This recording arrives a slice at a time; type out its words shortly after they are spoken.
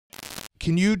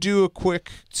Can you do a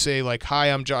quick, say like, hi,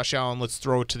 I'm Josh Allen, let's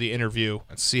throw it to the interview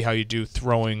and see how you do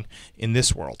throwing in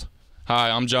this world?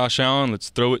 Hi, I'm Josh Allen, let's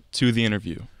throw it to the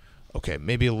interview. Okay,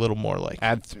 maybe a little more like...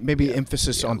 Add maybe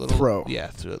emphasis on throw. Yeah,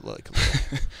 throw it like...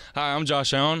 Hi, I'm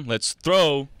Josh Allen, let's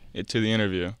throw it to the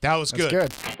interview. That was good.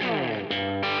 That's good.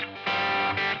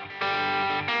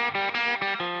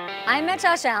 I met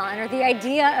Josh Allen, or the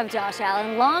idea of Josh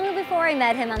Allen, long before I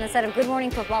met him on the set of Good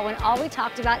Morning Football, when all we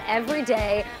talked about every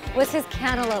day was his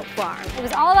cantaloupe farm. It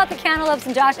was all about the cantaloupes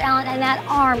and Josh Allen and that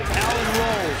arm. Allen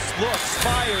rolls, looks,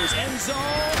 fires, end zone,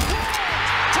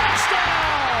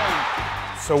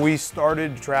 touchdown! So we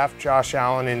started to draft Josh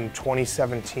Allen in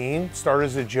 2017. Started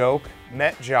as a joke,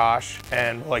 met Josh,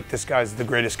 and like, this guy's the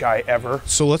greatest guy ever.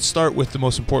 So let's start with the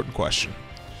most important question.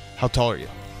 How tall are you?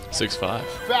 6'5".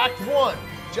 Fact one,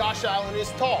 Josh Allen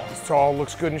is tall. He's tall,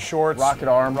 looks good in shorts. Rocket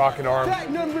arm. Rocket arm. Fact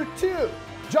number two,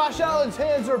 Josh Allen's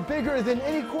hands are bigger than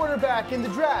any quarterback in the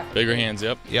draft. Bigger hands,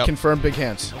 yep. Confirm big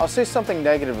hands. I'll say something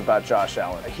negative about Josh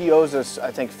Allen. He owes us,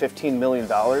 I think, $15 million. You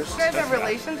guys have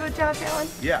relations with Josh Allen?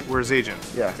 Yeah, we're his agent.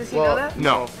 Yeah. Does he know that?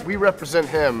 No, we represent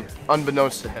him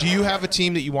unbeknownst to him. Do you have a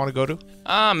team that you want to go to?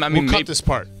 I mean, we'll cut this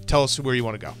part. Tell us where you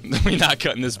want to go. We're not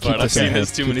cutting this part. I've seen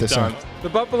this too many times. The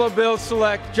Buffalo Bills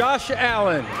select Josh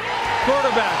Allen,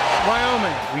 quarterback,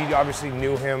 Wyoming. We obviously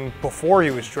knew him before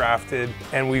he was drafted,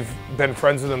 and we've been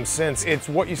friends with him since. It's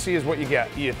what you see is what you get.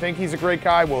 You think he's a great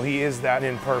guy? Well, he is that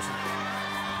in person.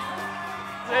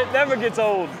 It never gets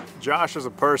old. Josh is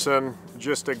a person,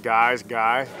 just a guy's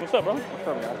guy. What's up, bro? What's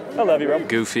up, guys? I love you, bro.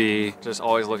 Goofy, just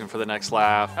always looking for the next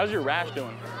laugh. How's your rash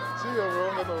doing? See you,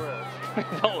 bro.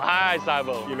 Don't lie,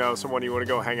 Cybo. You know, someone you want to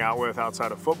go hang out with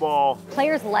outside of football.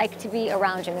 Players like to be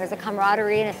around him. There's a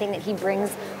camaraderie and a thing that he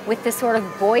brings with this sort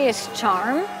of boyish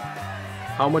charm.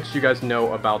 How much do you guys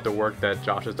know about the work that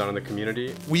Josh has done in the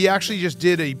community? We actually just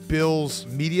did a Bills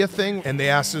Media thing, and they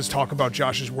asked us to talk about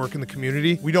Josh's work in the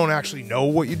community. We don't actually know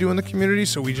what you do in the community,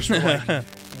 so we just were like...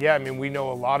 Yeah, I mean, we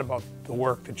know a lot about the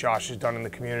work that Josh has done in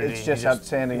the community. It's just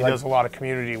outstanding. He does a lot of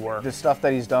community work. The stuff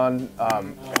that he's done.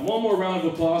 One more round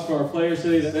of applause for our players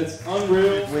today. That's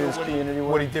unreal. With his community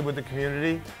work. What he did with the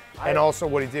community, and also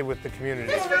what he did with the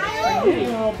community.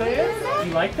 You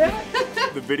like that?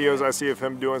 The videos I see of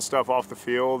him doing stuff off the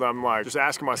field, I'm like, just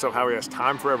asking myself how he has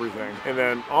time for everything. And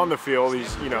then on the field,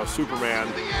 he's, you know, Superman.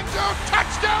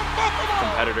 Touchdown, Buffalo!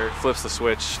 Competitor, flips the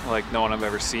switch like no one I've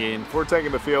ever seen. If we're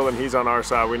taking the field and he's on our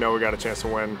side, we know we got a chance to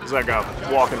win. It's like a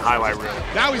walking highlight reel.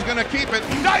 Now he's gonna keep it.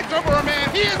 Dives over a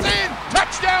man. He is in.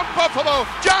 Touchdown, Buffalo.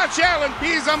 Josh Allen.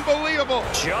 He's unbelievable.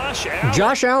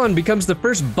 Josh Allen becomes the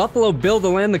first Buffalo Bill to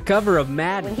land the cover of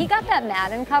Madden. When he got that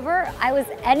Madden cover, I was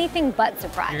anything but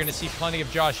surprised. You're going to see plenty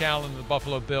of Josh Allen and the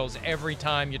Buffalo Bills every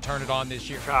time you turn it on this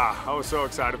year. I was so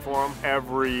excited for him.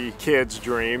 Every kid's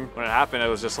dream. When it happened, it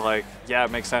was just like, yeah,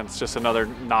 it makes sense. Just another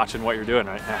notch in what you're doing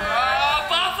right now.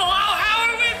 Buffalo, how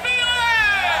are we feeling?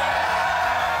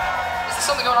 Is there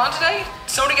something going on today?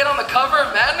 Someone get on the cover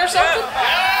of Madden or something?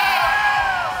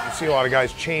 You see a lot of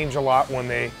guys change a lot when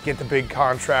they get the big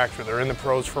contract or they're in the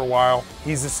pros for a while.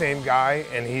 He's the same guy,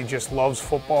 and he just loves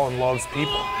football and loves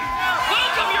people.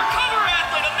 Welcome your cover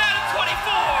athlete of Madden 24,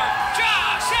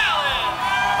 Josh Allen.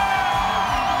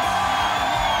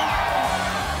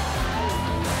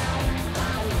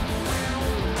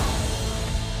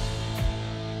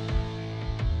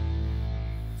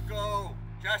 Let's go,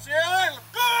 Josh Allen. Let's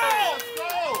go. Let's go.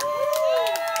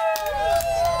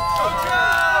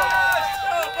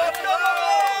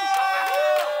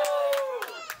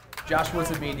 Josh, what's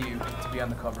it mean to you to be on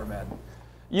the cover of Madden?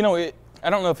 You know, I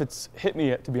don't know if it's hit me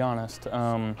yet, to be honest.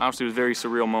 Honestly, it was a very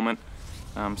surreal moment.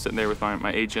 Sitting there with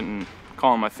my agent and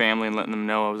calling my family and letting them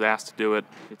know I was asked to do it.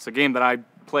 It's a game that I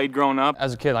played growing up.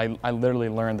 As a kid, I literally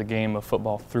learned the game of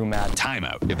football through Madden.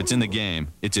 Timeout. If it's in the game,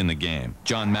 it's in the game.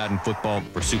 John Madden Football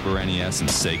for Super NES and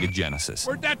Sega Genesis.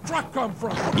 Where'd that truck come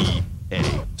from? EA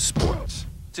Sports.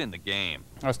 It's in the game.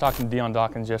 I was talking to Deion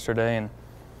Dawkins yesterday, and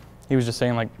he was just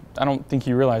saying, like, I don't think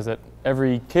you realize that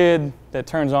every kid that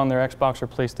turns on their Xbox or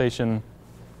PlayStation,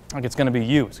 like, it's going to be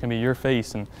you. It's going to be your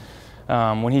face. And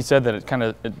when he said that, it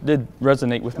did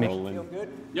resonate with me. Feel good?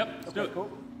 Yep, let's do it.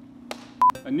 Cool.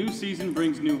 A new season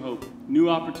brings new hope, new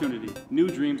opportunity, new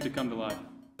dreams to come to life.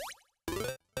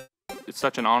 It's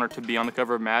such an honor to be on the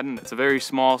cover of Madden. It's a very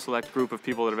small, select group of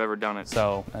people that have ever done it.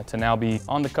 So to now be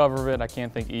on the cover of it, I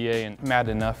can't thank EA and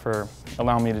Madden enough for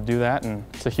allowing me to do that, and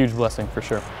it's a huge blessing for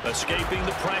sure. Escaping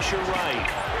the pressure right.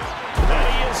 That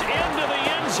he is into the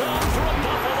end zone for a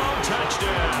Buffalo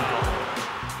touchdown.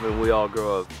 I mean, we all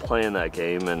grow up playing that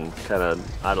game and kind of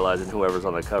idolizing whoever's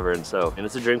on the cover, and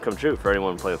it's a dream come true for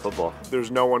anyone playing football.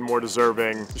 There's no one more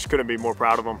deserving. Just couldn't be more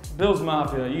proud of them. Bills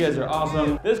Mafia, you guys are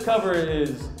awesome. This cover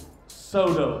is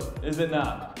so dope, is it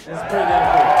not? It's pretty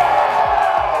damn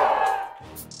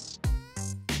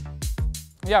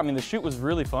cool. Yeah, I mean, the shoot was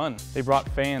really fun. They brought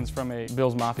fans from a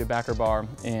Bills Mafia backer bar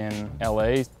in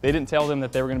LA. They didn't tell them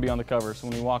that they were gonna be on the cover, so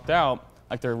when we walked out,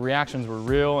 like, their reactions were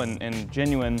real and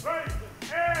genuine. It's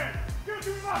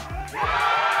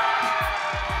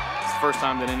the first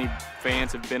time that any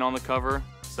fans have been on the cover,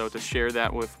 so to share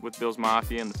that with Bills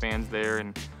Mafia and the fans there,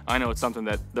 and I know it's something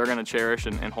that they're going to cherish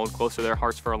and hold close to their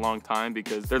hearts for a long time,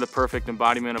 because they're the perfect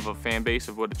embodiment of a fan base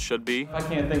of what it should be. I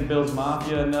can't thank Bills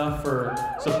Mafia enough for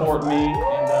supporting me,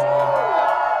 and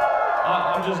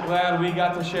I'm just glad we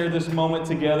got to share this moment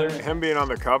together. Him being on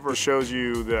the cover shows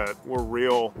you that we're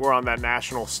real. We're on that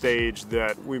national stage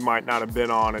that we might not have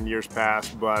been on in years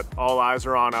past, but all eyes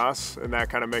are on us, and that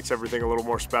kind of makes everything a little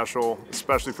more special,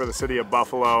 especially for the city of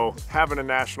Buffalo. Having a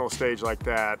national stage like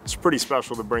that, it's pretty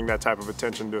special to bring that type of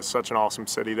attention to such an awesome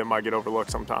city that might get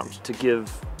overlooked sometimes. To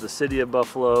give the city of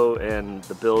Buffalo and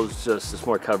the Bills just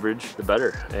more coverage, the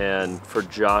better. And for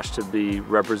Josh to be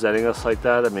representing us like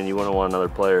that, I mean, you wouldn't want another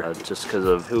player just because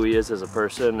of who he is as a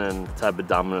person and the type of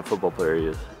dominant football player he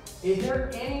is. Is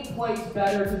there any place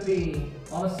better to be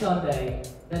on a Sunday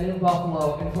than in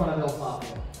Buffalo in front of Bills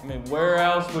Mafia? I mean, where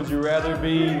else would you rather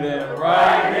be than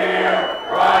right here,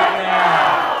 right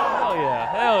now? Hell yeah,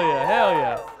 hell yeah, hell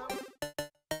yeah.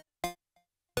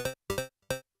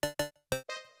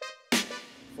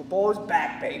 Football is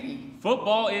back, baby.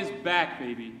 Football is back,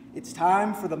 baby. It's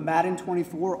time for the Madden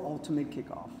 24 Ultimate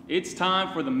Kickoff. It's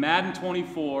time for the Madden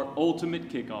 24 Ultimate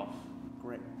Kickoff.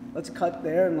 Great. Let's cut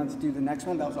there and let's do the next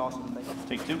one. That was awesome. Thank you.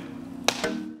 Take two.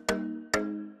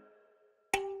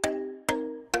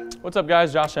 What's up,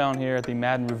 guys? Josh Allen here at the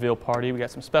Madden reveal party. We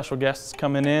got some special guests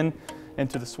coming in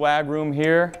into the swag room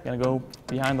here. Gonna go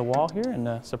behind the wall here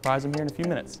and surprise them here in a few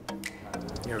minutes.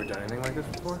 You ever done anything like this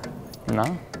before?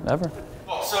 No, never.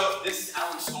 Oh, so this is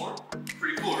Allen's store?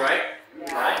 Pretty cool, right?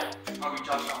 Yeah. Right? I'll be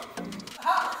Josh Allen.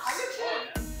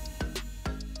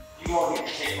 You all get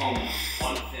to take home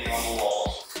one thing on the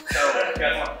walls. So you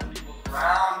guys want to look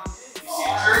around, you see a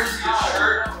jersey, a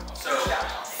shirt. So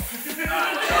Josh is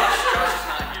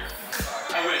not here.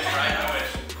 I wish, right? I wish.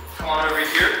 Come on over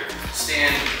here,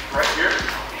 stand right here.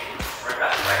 Right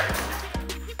back, right.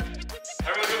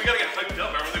 Everyone, we gotta get hyped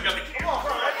up. Everyone got the camera.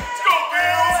 Let's go,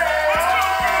 Bills! Let's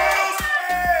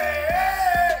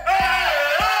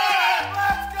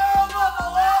go,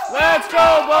 Bills! Let's go,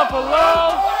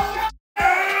 Buffalo!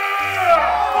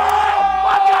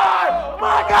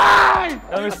 My guy!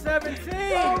 Number 17!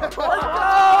 Let's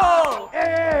go!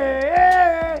 Hey!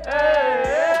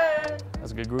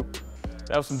 That's a good group.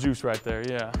 That was some juice right there,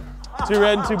 yeah. 2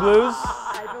 red and 2 blues?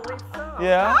 I believe so.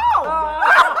 Yeah?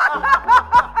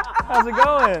 How's it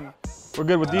going? We're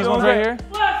good with these ones right here?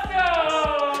 Let's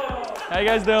go! How you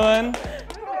guys doing?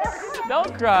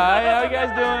 Don't cry. How you guys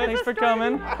doing? Thanks for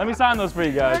coming. Let me sign those for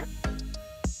you guys.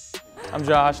 I'm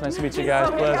Josh. Nice to meet you guys.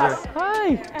 Pleasure.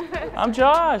 Hi. I'm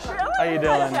Josh. Really? How you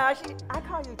doing? Joshy. I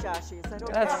call you Joshy. Is that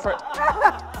okay? That's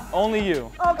only you.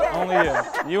 Okay. Only you.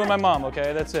 You and my mom,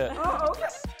 okay? That's it. Oh, okay.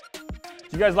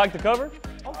 You guys like the cover?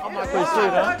 Oh, pretty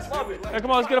sweet, huh? Hey,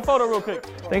 come on, let's get a photo real quick.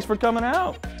 Thanks for coming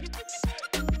out.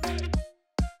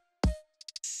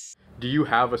 Do you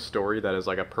have a story that is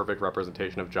like a perfect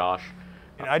representation of Josh?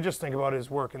 And I just think about his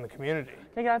work in the community.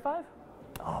 Can I get a high five?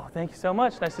 Oh, thank you so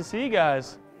much. Nice to see you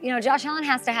guys. You know, Josh Allen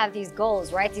has to have these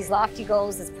goals, right? These lofty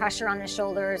goals, this pressure on his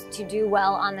shoulders to do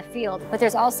well on the field. But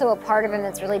there's also a part of him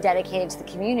that's really dedicated to the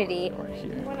community. I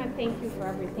want to thank you for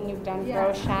everything you've done for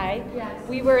Oishei. Yes.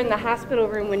 We were in the hospital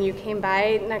room when you came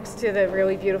by next to the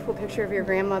really beautiful picture of your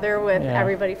grandmother with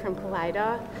everybody from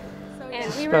Kaleida.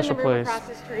 And we were in the room across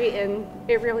the street, and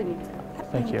it really means a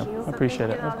lot. Thank you. I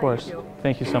appreciate it, of course.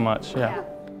 Thank you so much, yeah.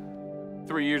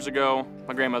 3 years ago,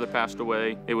 my grandmother passed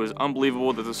away. It was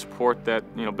unbelievable that the support that,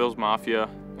 Bills Mafia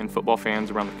and football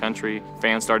fans around the country,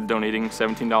 fans started donating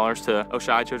 $17 to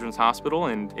Oishei Children's Hospital,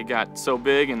 and it got so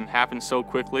big and happened so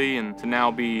quickly, and to now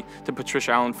be the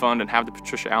Patricia Allen Fund and have the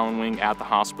Patricia Allen Wing at the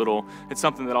hospital, it's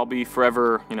something that I'll be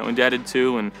forever, indebted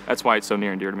to, and that's why it's so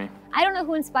near and dear to me. I don't know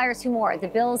who inspires who more, the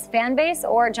Bills fan base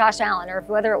or Josh Allen, or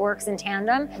whether it works in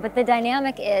tandem, but the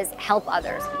dynamic is help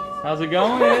others. How's it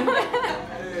going?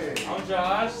 I'm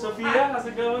Josh. Sophia, how's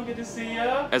it going? Good to see you.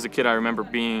 As a kid, I remember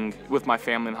being with my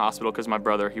family in the hospital because my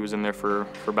brother, he was in there for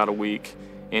about a week.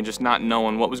 And just not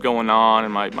knowing what was going on,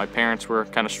 and my parents were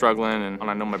kind of struggling, and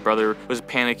I know my brother was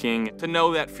panicking. To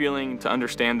know that feeling, to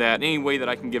understand that, any way that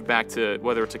I can give back to,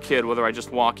 whether it's a kid, whether I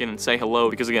just walk in and say hello,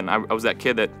 because again, I was that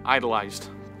kid that idolized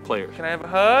players. Can I have a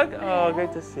hug? Oh,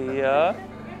 great to see ya.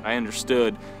 I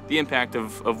understood the impact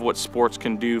of what sports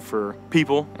can do for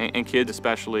people, and kids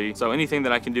especially. So anything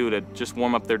that I can do to just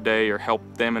warm up their day or help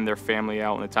them and their family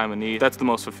out in a time of need, that's the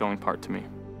most fulfilling part to me.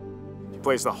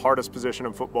 Plays the hardest position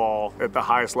in football at the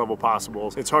highest level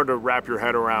possible. It's hard to wrap your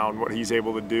head around what he's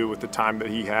able to do with the time that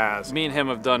he has. Me and him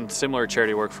have done similar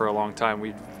charity work for a long time.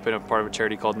 We've been a part of a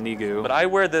charity called NIGU. But I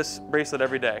wear this bracelet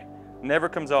every day. Never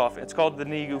comes off. It's called the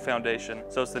NIGU Foundation.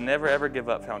 So it's the Never Ever Give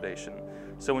Up Foundation.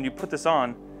 So when you put this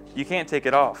on, you can't take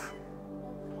it off.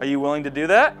 Are you willing to do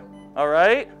that? All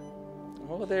right.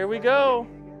 Well, there we go.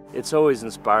 It's always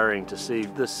inspiring to see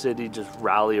the city just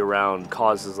rally around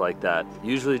causes like that.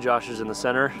 Usually Josh is in the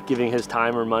center, giving his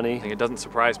time or money. It doesn't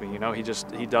surprise me, you know, he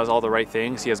does all the right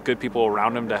things. He has good people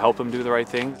around him to help him do the right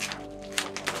things.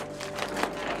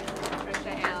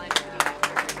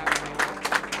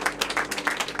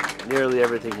 Nearly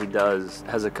everything he does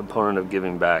has a component of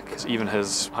giving back. Even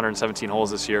his 117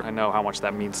 holes this year, I know how much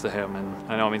that means to him, and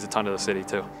I know it means a ton to the city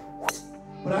too.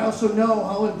 But I also know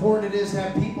how important it is to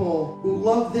have people who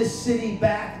love this city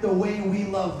back the way we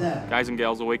love them. Guys and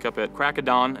gals will wake up at crack of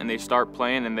dawn and they start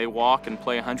playing and they walk and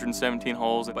play 117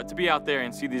 holes. But to be out there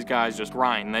and see these guys just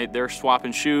grind, they're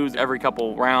swapping shoes every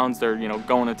couple rounds. They're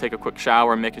going to take a quick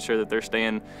shower and making sure that they're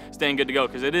staying good to go.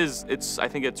 Because I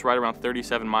think it's right around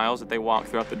 37 miles that they walk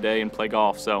throughout the day and play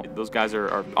golf. So those guys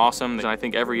are awesome. And I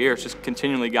think every year it's just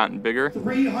continually gotten bigger.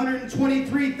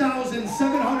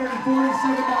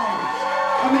 $323,747.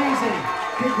 Amazing.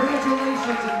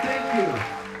 Congratulations and thank you.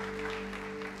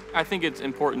 I think it's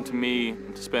important to me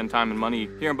to spend time and money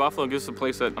here in Buffalo. This is a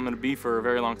place that I'm going to be for a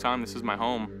very long time. This is my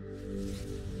home.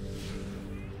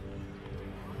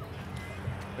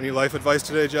 Any life advice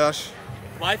today, Josh?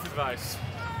 Life advice.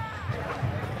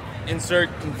 Insert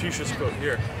Confucius quote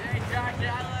here.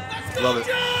 Love it.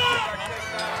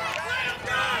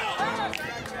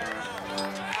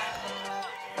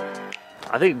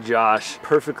 I think Josh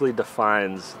perfectly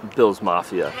defines Bills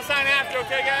Mafia. I'm gonna sign after,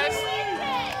 okay, guys?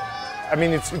 I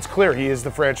mean, it's clear he is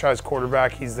the franchise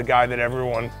quarterback. He's the guy that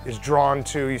everyone is drawn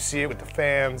to. You see it with the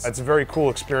fans. It's a very cool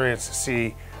experience to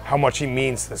see how much he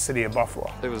means to the city of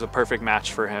Buffalo. It was a perfect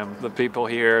match for him. The people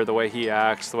here, the way he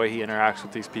acts, the way he interacts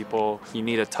with these people. You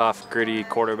need a tough, gritty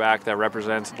quarterback that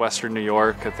represents Western New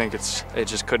York. I think it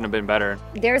just couldn't have been better.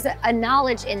 There's a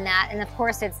knowledge in that, and of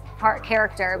course it's part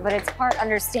character, but it's part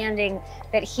understanding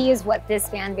that he is what this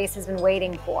fan base has been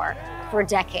waiting for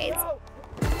decades.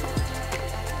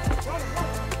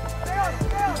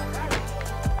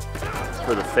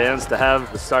 For the fans to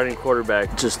have the starting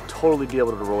quarterback just totally be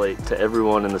able to relate to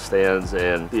everyone in the stands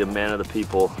and be a man of the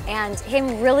people. And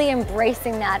him really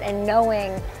embracing that and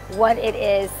knowing what it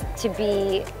is to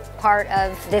be part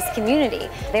of this community.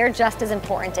 They're just as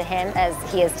important to him as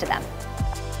he is to them.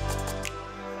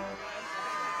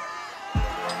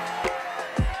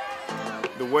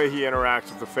 The way he interacts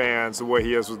with the fans, the way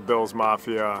he is with Bills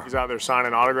Mafia. He's out there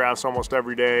signing autographs almost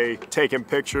every day, taking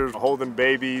pictures, holding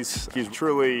babies. He's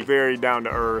truly very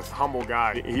down-to-earth, humble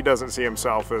guy. He doesn't see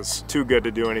himself as too good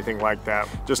to do anything like that.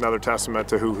 Just another testament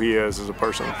to who he is as a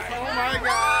person. Oh my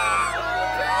God!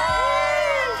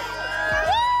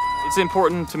 It's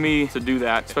important to me to do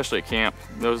that, especially at camp.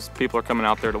 Those people are coming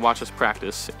out there to watch us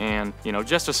practice, and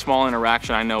just a small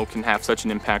interaction I know can have such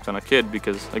an impact on a kid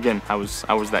because, again, I was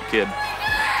that kid.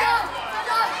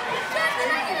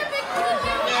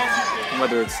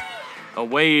 Whether it's a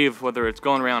wave, whether it's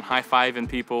going around high-fiving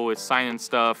people, it's signing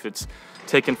stuff, it's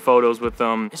taking photos with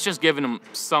them. It's just giving them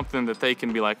something that they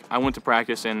can be like, I went to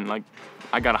practice and like,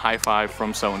 I got a high five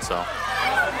from so-and-so.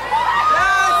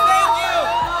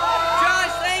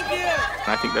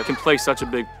 I think that can play such a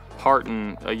big part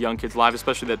in a young kid's life,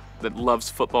 especially that loves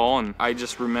football. And I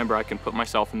just remember I can put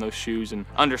myself in those shoes and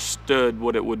understood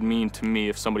what it would mean to me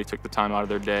if somebody took the time out of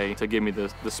their day to give me the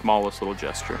smallest little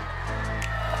gesture.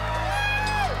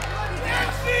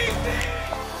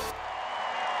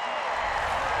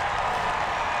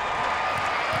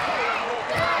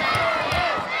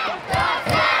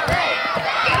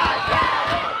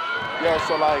 Yo,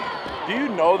 so like, do you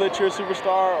know that you're a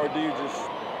superstar, or do you just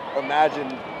imagine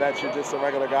that you're just a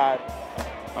regular guy?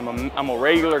 I'm a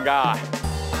regular guy.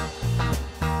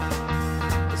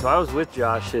 So I was with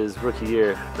Josh his rookie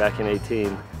year back in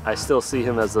 18. I still see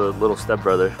him as a little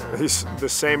stepbrother. He's the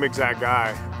same exact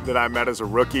guy. that I met as a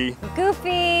rookie.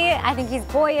 Goofy, I think he's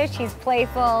boyish, he's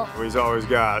playful. He's always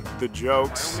got the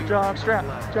jokes. Jog strap,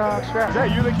 jog strap. Is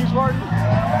that you that keeps farting?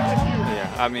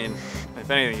 Yeah, I mean, if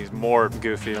anything, he's more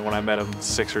goofy than when I met him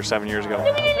 6 or 7 years ago.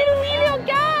 Little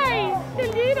guy, the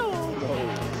little.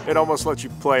 It almost lets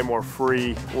you play more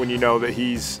free when you know that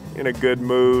he's in a good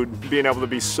mood, being able to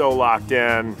be so locked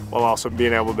in while also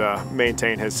being able to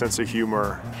maintain his sense of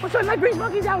humor. What's up, my grease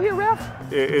monkeys out here, ref?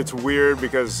 It's weird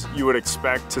because you would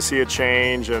expect to see a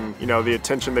change, and you know the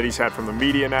attention that he's had from the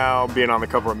media now, being on the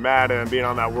cover of Madden, being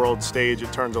on that world stage,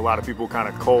 it turns a lot of people kind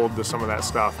of cold to some of that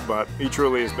stuff, but he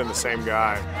truly has been the same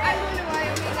guy.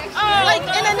 Like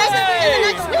in the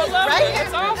next week, right?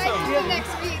 That's awesome.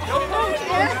 Next week.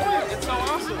 It's so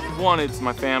awesome. One, it's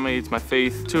my family, it's my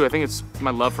faith. Two, I think it's my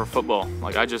love for football.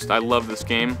 Like I love this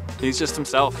game. He's just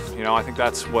himself, you know, I think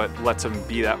that's what lets him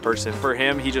be that person. For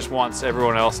him, he just wants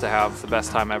everyone else to have the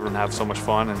best time ever and have so much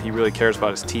fun, and he really cares about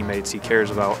his teammates. He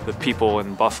cares about the people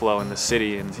in Buffalo and the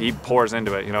city, and he pours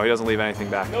into it, you know, he doesn't leave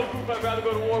anything back. No group I'd rather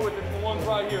go to war with than the ones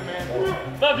right here,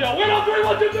 man. Love y'all. Win on 3,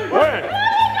 1, 2, 3.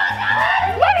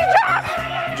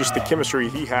 Just the chemistry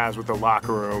he has with the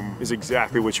locker room is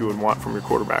exactly what you would want from your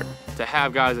quarterback. To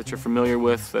have guys that you're familiar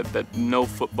with, that know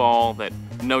football, that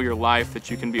know your life,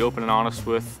 that you can be open and honest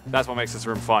with. That's what makes this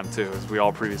room fun too, is we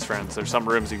all previous friends. There's some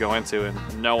rooms you go into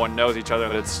and no one knows each other,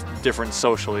 but it's different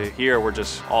socially. Here, we're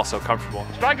just all so comfortable.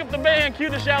 Strike up the band,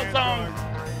 cue the shout song.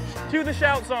 Cue the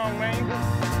shout song, man.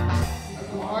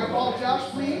 All right, ball, Josh,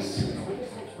 please.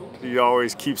 He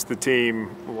always keeps the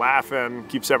team laughing,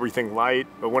 keeps everything light,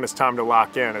 but when it's time to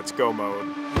lock in, it's go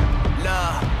mode.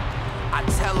 I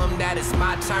tell them that it's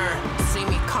my turn. See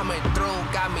me coming through,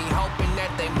 got me hoping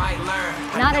that they might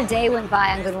learn. Not a day went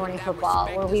by on Good Morning Football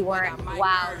where we weren't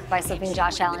wowed by something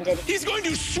Josh Allen did. He's going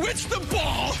to switch the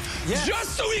ball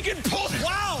just so he can pull.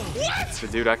 Wow! What? The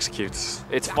dude executes.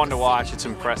 It's fun to watch, it's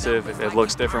impressive, it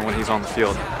looks different when he's on the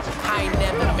field. I ain't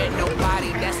never met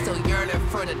nobody that's still yearning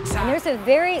for the top. And there's a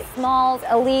very small,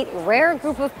 elite, rare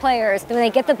group of players when they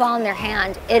get the ball in their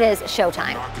hand, it is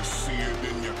showtime. I can see it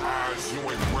in your eyes. You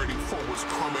ain't ready for what's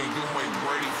coming. You ain't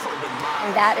ready for the mind.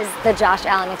 And that is the Josh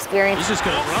Allen experience. He's just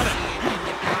gonna run it.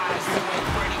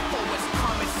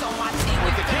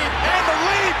 With the kick and the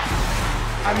leap.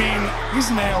 I mean,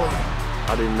 he's nailing it.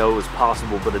 I didn't know it was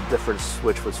possible, but a different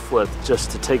switch was flipped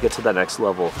just to take it to the next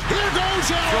level. Here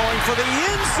goes Allen. Going for the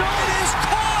end zone is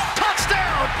caught.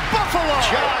 Touchdown, Buffalo.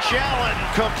 Josh Allen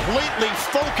completely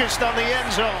focused on the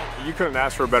end zone. You couldn't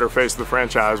ask for a better face of the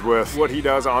franchise with what he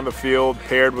does on the field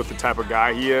paired with the type of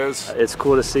guy he is. It's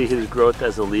cool to see his growth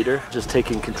as a leader, just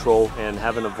taking control and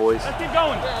having a voice. Let's keep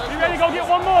going. You ready to go get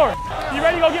one more? You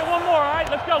ready to go get one more, all right?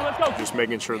 Let's go, let's go. Just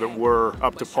making sure that we're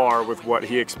up to par with what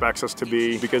he expects us to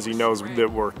be because he knows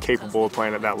that we're capable of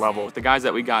playing at that level. The guys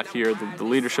that we got here, the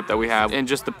leadership that we have, and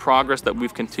just the progress that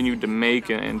we've continued to make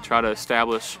and try to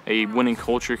establish a winning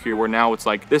culture here where now it's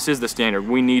like, this is the standard.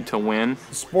 We need to win.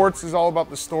 Sports is all about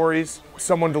the stories.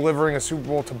 Someone delivering a Super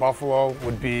Bowl to Buffalo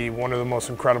would be one of the most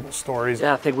incredible stories.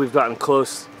 Yeah, I think we've gotten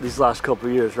close these last couple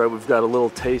of years, right? We've got a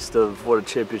little taste of what a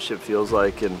championship feels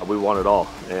like, and we want it all.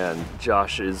 And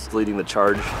Josh is leading the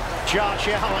charge. Josh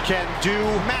Allen can do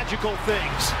magical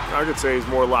things. I could say he's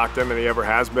more locked in than he ever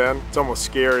has been. It's almost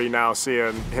scary now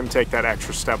seeing him take that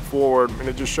extra step forward, and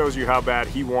it just shows you how bad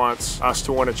he wants us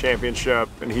to win a championship,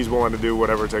 and he's willing to do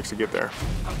whatever it takes to get there.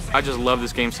 I just love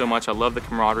this game so much. I love the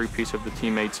camaraderie piece of the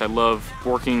teammates. I love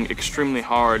working extremely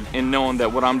hard and knowing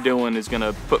that what I'm doing is going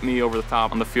to put me over the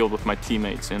top on the field with my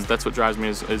teammates, and that's what drives me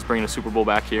is bringing a Super Bowl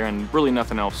back here, and really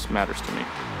nothing else matters to me.